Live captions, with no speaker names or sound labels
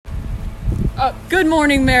Good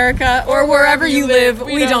morning, America, or wherever you live,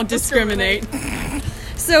 we don't discriminate.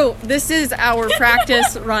 So, this is our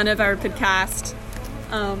practice run of our podcast.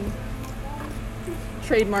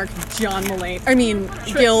 Trademark John Mullane.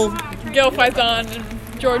 Gil Python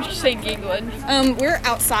and George St. England. We're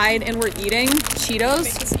outside and we're eating Cheetos.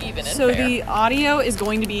 Makes us even and so fair. The audio is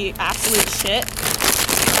going to be absolute shit.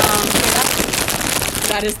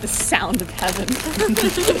 That is the sound of heaven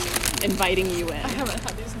inviting you in. I haven't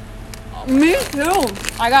had these. Me too.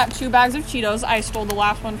 I got 2 bags of Cheetos. I stole the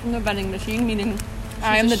last one from the vending machine, meaning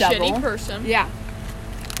I am the devil. Shitty person. Yeah.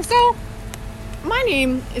 So, my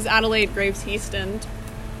name is Adelaide Graves Heaston.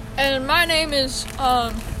 And my name is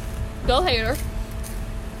Bill Hader.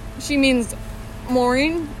 She means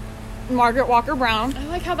Maureen Margaret Walker Brown, I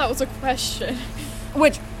like how that was a question.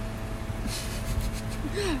 which,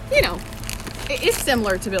 you know, is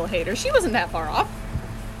similar to Bill Hader. She wasn't that far off.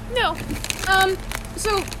 No.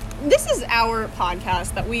 So this is our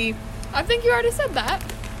podcast that we I think you already said that.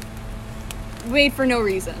 made for no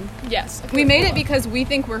reason. Yes. We made it because we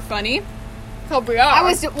think we're funny. Hope we are.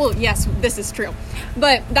 Yes, this is true.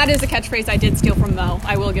 But that is a catchphrase I did steal from Mo.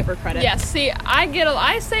 I will give her credit. Yes, see,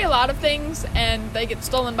 I say a lot of things and they get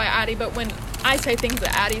stolen by Addie, but when I say things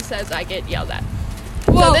that Addie says, I get yelled at.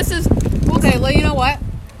 Well, so this is... Okay, well, you know what?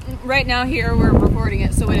 Right now here we're recording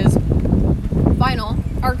it, so it is final.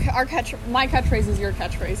 My catchphrase is your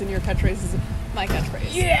catchphrase, and your catchphrase is my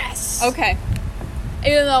catchphrase. Yes! Okay.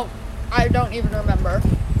 Even though I don't even remember.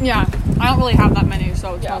 Yeah, I don't really have that many,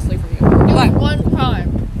 so it's mostly from you. It was But one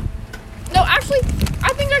time. No, actually,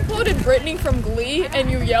 I think I quoted Brittany from Glee, and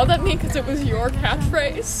you yelled at me because it was your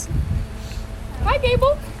catchphrase. Hi,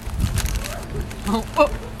 Gable.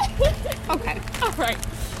 okay, All right.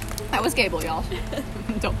 that was Gable, y'all.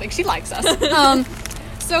 Don't think she likes us.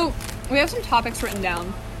 So we have some topics written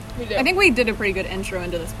down. We do. I think we did a pretty good intro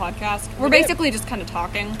into this podcast. We're We did. basically just kind of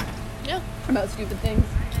talking Yeah. about stupid things.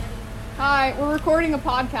 Hi, we're recording a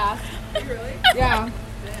podcast. Really? Yeah.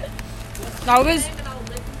 That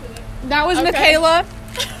was Okay. Michaela.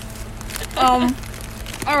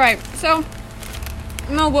 All right. So,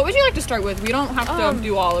 Mo, what would you like to start with? We don't have to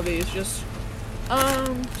do all of these. Just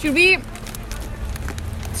should we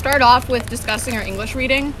start off with discussing our English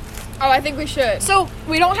reading? Oh, I think we should. So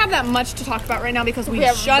we don't have that much to talk about right now because we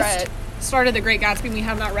haven't just read. started The Great Gatsby. And we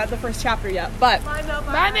have not read the first chapter yet. But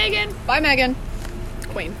Bye, Megan. bye, Megan.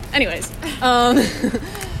 Queen. Anyways,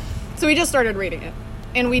 so we just started reading it,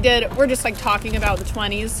 and we're just like talking about the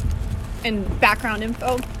 20s and background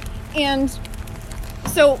info, and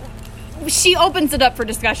so she opens it up for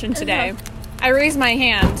discussion today. I raised my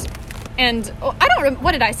hand, and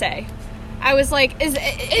what did I say? I was like, is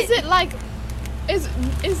it like... Is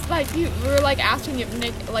like you were like asking if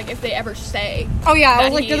Nick if they ever say? Oh yeah, I that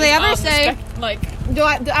was like, he do they is ever on the say?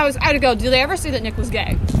 I would go, do they ever say that Nick was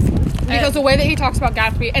gay? Because the way that he talks about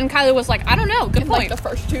Gatsby, and Kylie was like, I don't know. Good in, point. Like the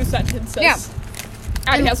first 2 sentences. Yeah.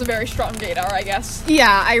 Addie has a very strong gaydar, I guess.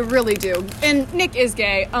 Yeah, I really do. And Nick is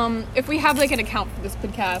gay. If we have like an account for this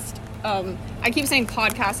podcast, I keep saying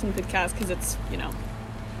podcast and podcast because it's,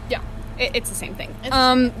 Yeah. it's the same thing.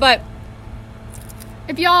 But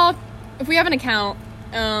if we have an account,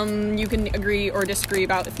 you can agree or disagree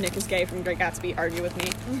about if Nick is gay from Great Gatsby, argue with me.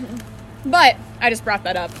 Mm-hmm. But I just brought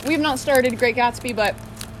that up. We've not started Great Gatsby, but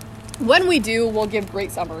when we do, we'll give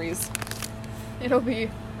great summaries. It'll be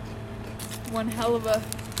one hell of a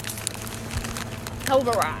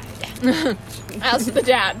ride. As the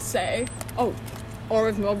dads say. Oh, or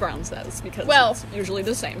as Mo Brown says, because it's usually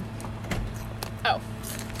the same. Oh.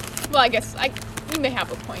 Well, I guess you may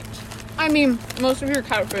have a point. I mean, most of your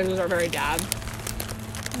catchphrases are very dad.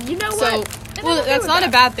 You know So, what? well, that's not a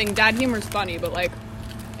bad thing. Dad humor's funny, but like,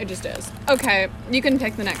 it just is. Okay, you can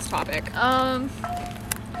pick the next topic.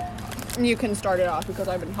 You can start it off because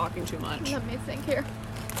I've been talking too much. Let me think here.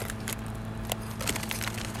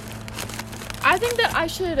 I think that I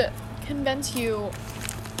should convince you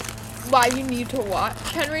why you need to watch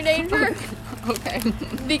Henry Danger. Okay.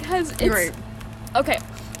 Because it's... Great. Okay.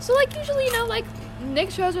 So, usually,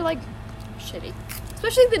 Nick shows are, shitty.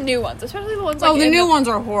 Especially the new ones. Especially the ones, the new ones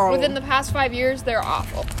are horrible. Within the past 5 years, they're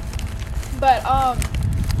awful. But,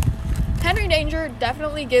 Henry Danger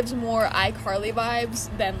definitely gives more iCarly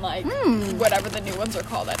vibes than, whatever the new ones are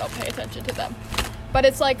called. I don't pay attention to them. But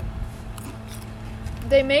it's,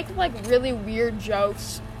 they make, really weird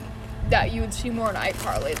jokes that you would see more in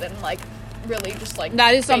iCarly than, really just,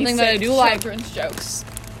 That is something that I do like. Children's jokes.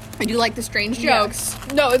 I do like the strange jokes.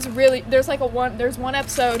 Yeah. No, it's really... There's, there's one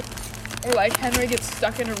episode where like Henry gets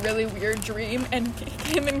stuck in a really weird dream, and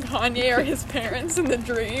him and Kanye are his parents in the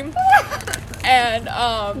dream. And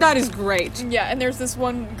that is great. Yeah, and there's this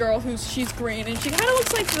one girl she's green, and she kind of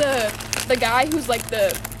looks like the guy who's like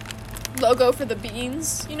the logo for the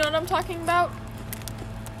beans. You know what I'm talking about?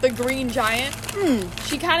 The green giant.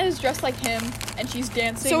 She kind of is dressed like him, and she's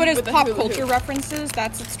dancing. So it is with a pop hula culture hoop. references.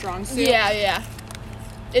 That's its strong suit. Yeah,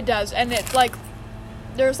 it does. And it like,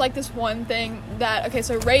 there's like this one thing that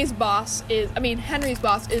so Henry's boss is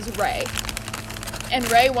Ray,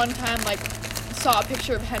 and Ray one time like saw a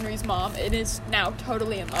picture of Henry's mom and is now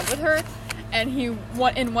totally in love with her, and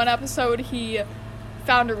in one episode he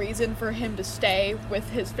found a reason for him to stay with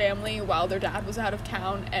his family while their dad was out of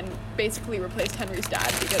town, and basically replaced Henry's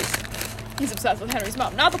dad because he's obsessed with Henry's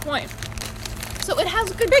mom. Not the point. So it has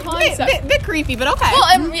a good concept. Bit creepy, but okay. Well,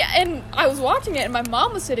 and I was watching it, and my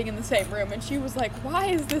mom was sitting in the same room, and she was like, "Why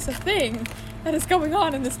is this a thing that is going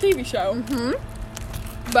on in this TV show?"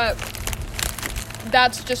 But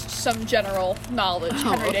that's just some general knowledge,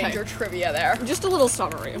 Henry Danger trivia there. Just a little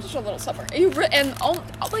summary. Just a little summary.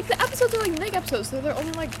 Like the episodes are like mega episodes, so they're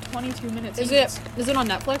only like 22 minutes. Is it on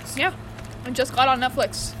Netflix? Yeah, I just got on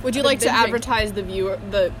Netflix. Would you like to advertise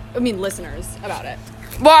listeners about it?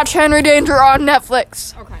 Watch Henry Danger on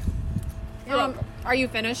Netflix. Okay. Are you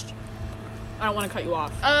finished? I don't want to cut you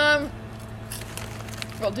off.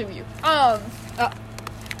 Well, do you?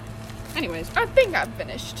 Anyways, I think I'm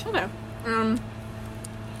finished. Okay.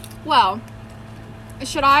 Well,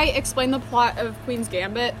 should I explain the plot of Queen's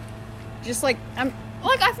Gambit? Just like I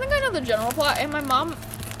think I know the general plot, and my mom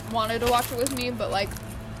wanted to watch it with me, but like,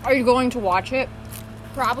 are you going to watch it?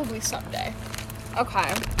 Probably someday.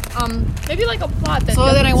 Okay. Maybe like a plot that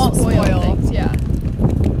so then I won't spoil things. Yeah.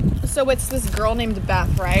 So it's this girl named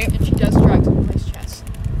Beth, right? And she does drugs in his chest.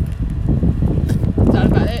 Is that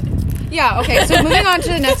about it? Yeah. Okay. So moving on to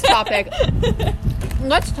the next topic.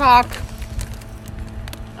 Let's talk.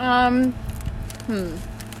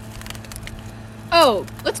 Oh,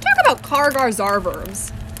 let's talk about Kargar-Zar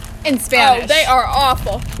verbs in Spanish. Oh, they are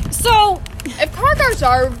awful. So, if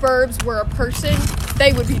Kargar-Zar verbs were a person,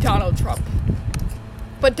 they would be Donald Trump.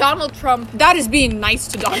 But Donald Trump... That is being nice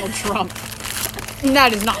to Donald Trump. And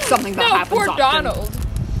that is not something that happens poor often. Donald.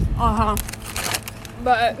 Uh-huh.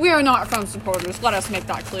 But... We are not Trump supporters. Let us make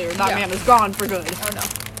that clear. That man is gone for good. Oh, no.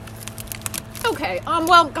 Okay,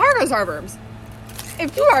 well, Kargar-Zar verbs.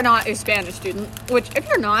 If you are not a Spanish student, which if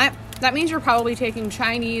you're not, that means you're probably taking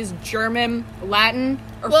Chinese, German, Latin,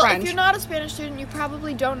 or French. Well, if you're not a Spanish student, you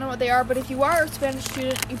probably don't know what they are, but if you are a Spanish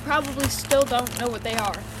student, you probably still don't know what they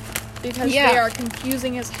are. Because they are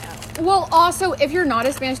confusing as hell. Well, also, if you're not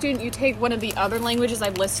a Spanish student, you take one of the other languages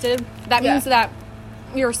I've listed. That means that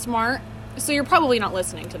you're smart, so you're probably not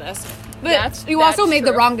listening to this. But you also made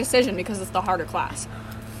the wrong decision because it's the harder class.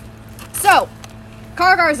 So,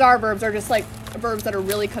 Kargar-Zar verbs are just like verbs that are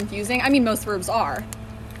really confusing. I mean, most verbs are.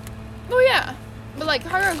 Well, yeah. But like,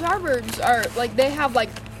 Kargar-Zar verbs are like, they have like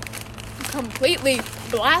completely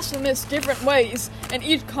blasphemous different ways in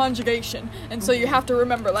each conjugation. And so you have to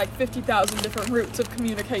remember like 50,000 different routes of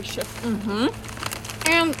communication.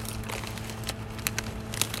 And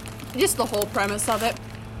just the whole premise of it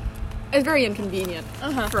is very inconvenient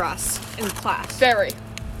for us in class. Very.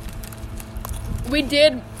 We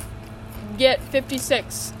did get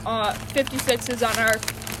 56. 56 is on our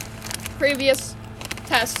previous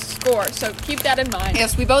test score, so keep that in mind.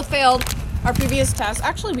 Yes, we both failed our previous test.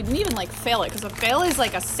 Actually, we didn't even like fail it because a fail is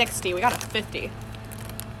like a 60. We got a 50.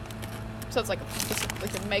 So it's like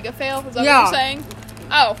a mega fail. Is that what you're saying?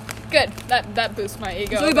 Oh, good. That boosts my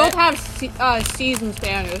ego. So we both have C's in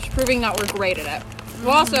Spanish, proving that we're great at it.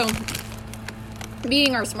 Well, also,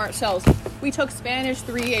 being our smart selves, we took Spanish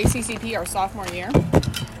 3 ACCP our sophomore year.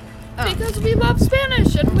 Because we love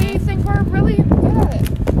Spanish and we think we're really good at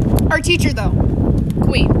it. Our teacher, though,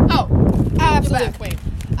 Queen. Oh, absolute Queen.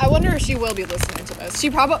 I wonder if she will be listening to this.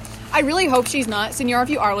 I really hope she's not. Senor, if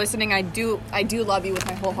you are listening, I do love you with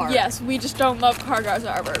my whole heart. Yes, we just don't love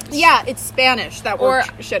Kargar-Zar verbs. Yeah, it's Spanish that we're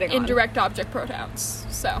shitting on. Indirect object pronouns.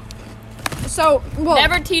 So, well,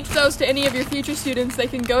 never teach those to any of your future students. They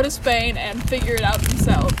can go to Spain and figure it out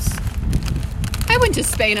themselves. I went to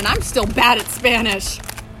Spain and I'm still bad at Spanish.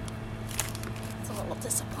 It's a little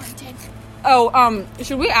disappointing. Oh,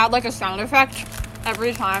 should we add like a sound effect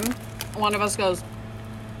every time one of us goes?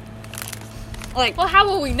 Like, well, how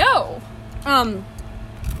will we know?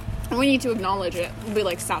 We need to acknowledge it. It'll be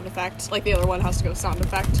like sound effect. Like the other one has to go sound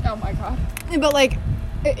effect. Oh my god. But like,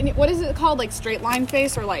 what is it called? Like straight line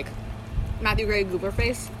face or like Matthew Gray Goober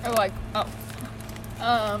face? Or like,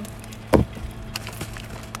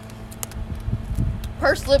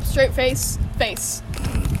 pursed lips, straight face.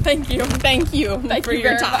 Thank you. Thank you Thank for you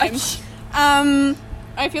your very time. much.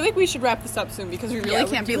 I feel like we should wrap this up soon because we really Yeah, we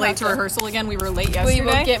can't do be late have to to. rehearsal again. We were late We yesterday.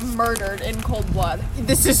 will get murdered in cold blood.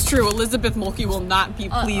 This is true. Elizabeth Mulkey will not be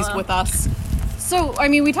pleased with us. So, I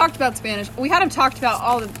mean, we talked about Spanish. We kind of talked about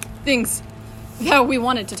all the things that we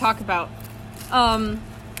wanted to talk about.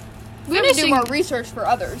 We have to do more research for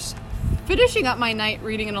others. Finishing up my night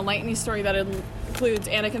reading an enlightening story that includes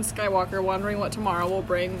Anakin Skywalker wondering what tomorrow will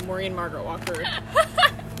bring Maureen Margaret Walker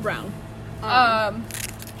Brown.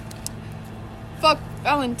 Fuck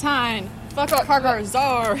Valentine. Fuck Kargar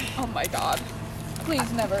Czar. Oh my god.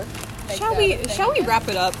 Please never. Make Shall that a thing we again. wrap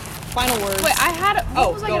it up? Final words. Wait, I had.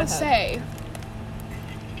 What was I go gonna ahead. say?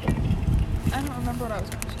 I don't remember what I was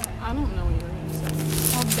gonna say. I don't know what you were going to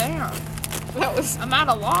say. Oh damn. That was... I'm at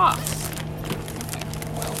a loss.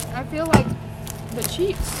 Well, I feel like the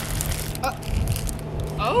Chiefs.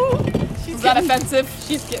 Oh! She's Is that offensive?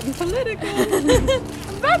 She's getting political.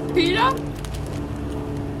 Is that PETA?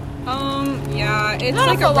 Yeah, it's Not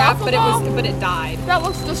like a a wrap, but falafel? it died. That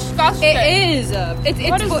looks disgusting. It is. It's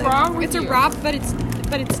What is wrong with It's a you? wrap, but it's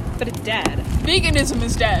dead. Veganism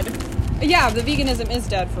is dead. Yeah, the veganism is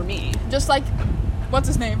dead for me. Just like, what's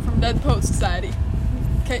his name from Dead Poet Society?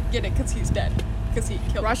 Can't get it because he's dead. Because he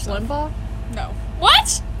killed Rush himself. Limbaugh? No.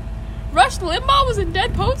 What? Rush Limbaugh was in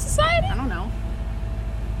Dead Poet Society? I don't know.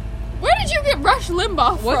 Where did you get Rush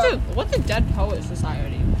Limbaugh from? What's a Dead Poet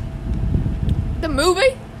Society? The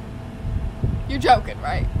movie? You're joking,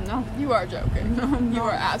 right? No. You are joking. You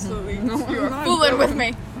are absolutely. No, you I'm are not fooling with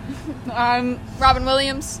joking. me. Robin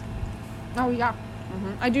Williams. Oh yeah.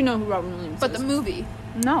 I do know who Robin Williams But is. the movie.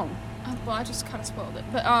 No. Oh, well, I just kind of spoiled it.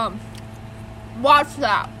 But watch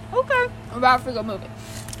that. Okay. About for the movie.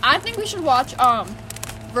 I think we should watch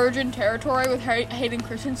Virgin Territory with Hayden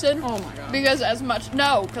Christensen. Oh my god. Because as much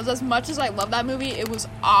as I love that movie, it was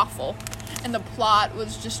awful, and the plot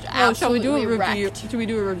was just Oh, shall we absolutely do a review? wrecked. Should we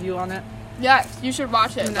do a review on it? Yes, you should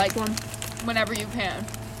watch it The next one. whenever you can.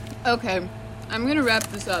 Okay. I'm gonna wrap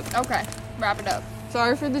this up. Okay, wrap it up.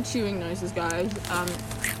 Sorry for the chewing noises, guys.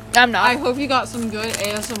 I'm not. I hope you got some good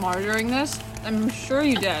ASMR during this. I'm sure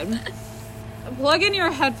you did. Plug in your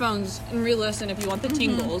headphones and re-listen if you want the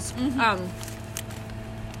tingles.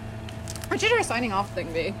 What should our signing off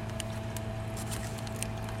thing be?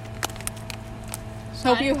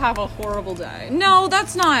 Hope you have a horrible day. No,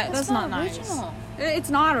 that's not. That's not nice. original. It's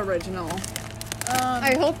not original.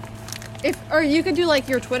 I hope or you could do like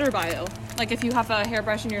your Twitter bio. Like if you have a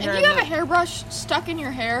hairbrush in your hair. If you have a hairbrush stuck in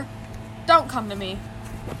your hair, don't come to me.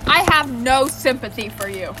 I have no sympathy for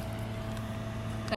you.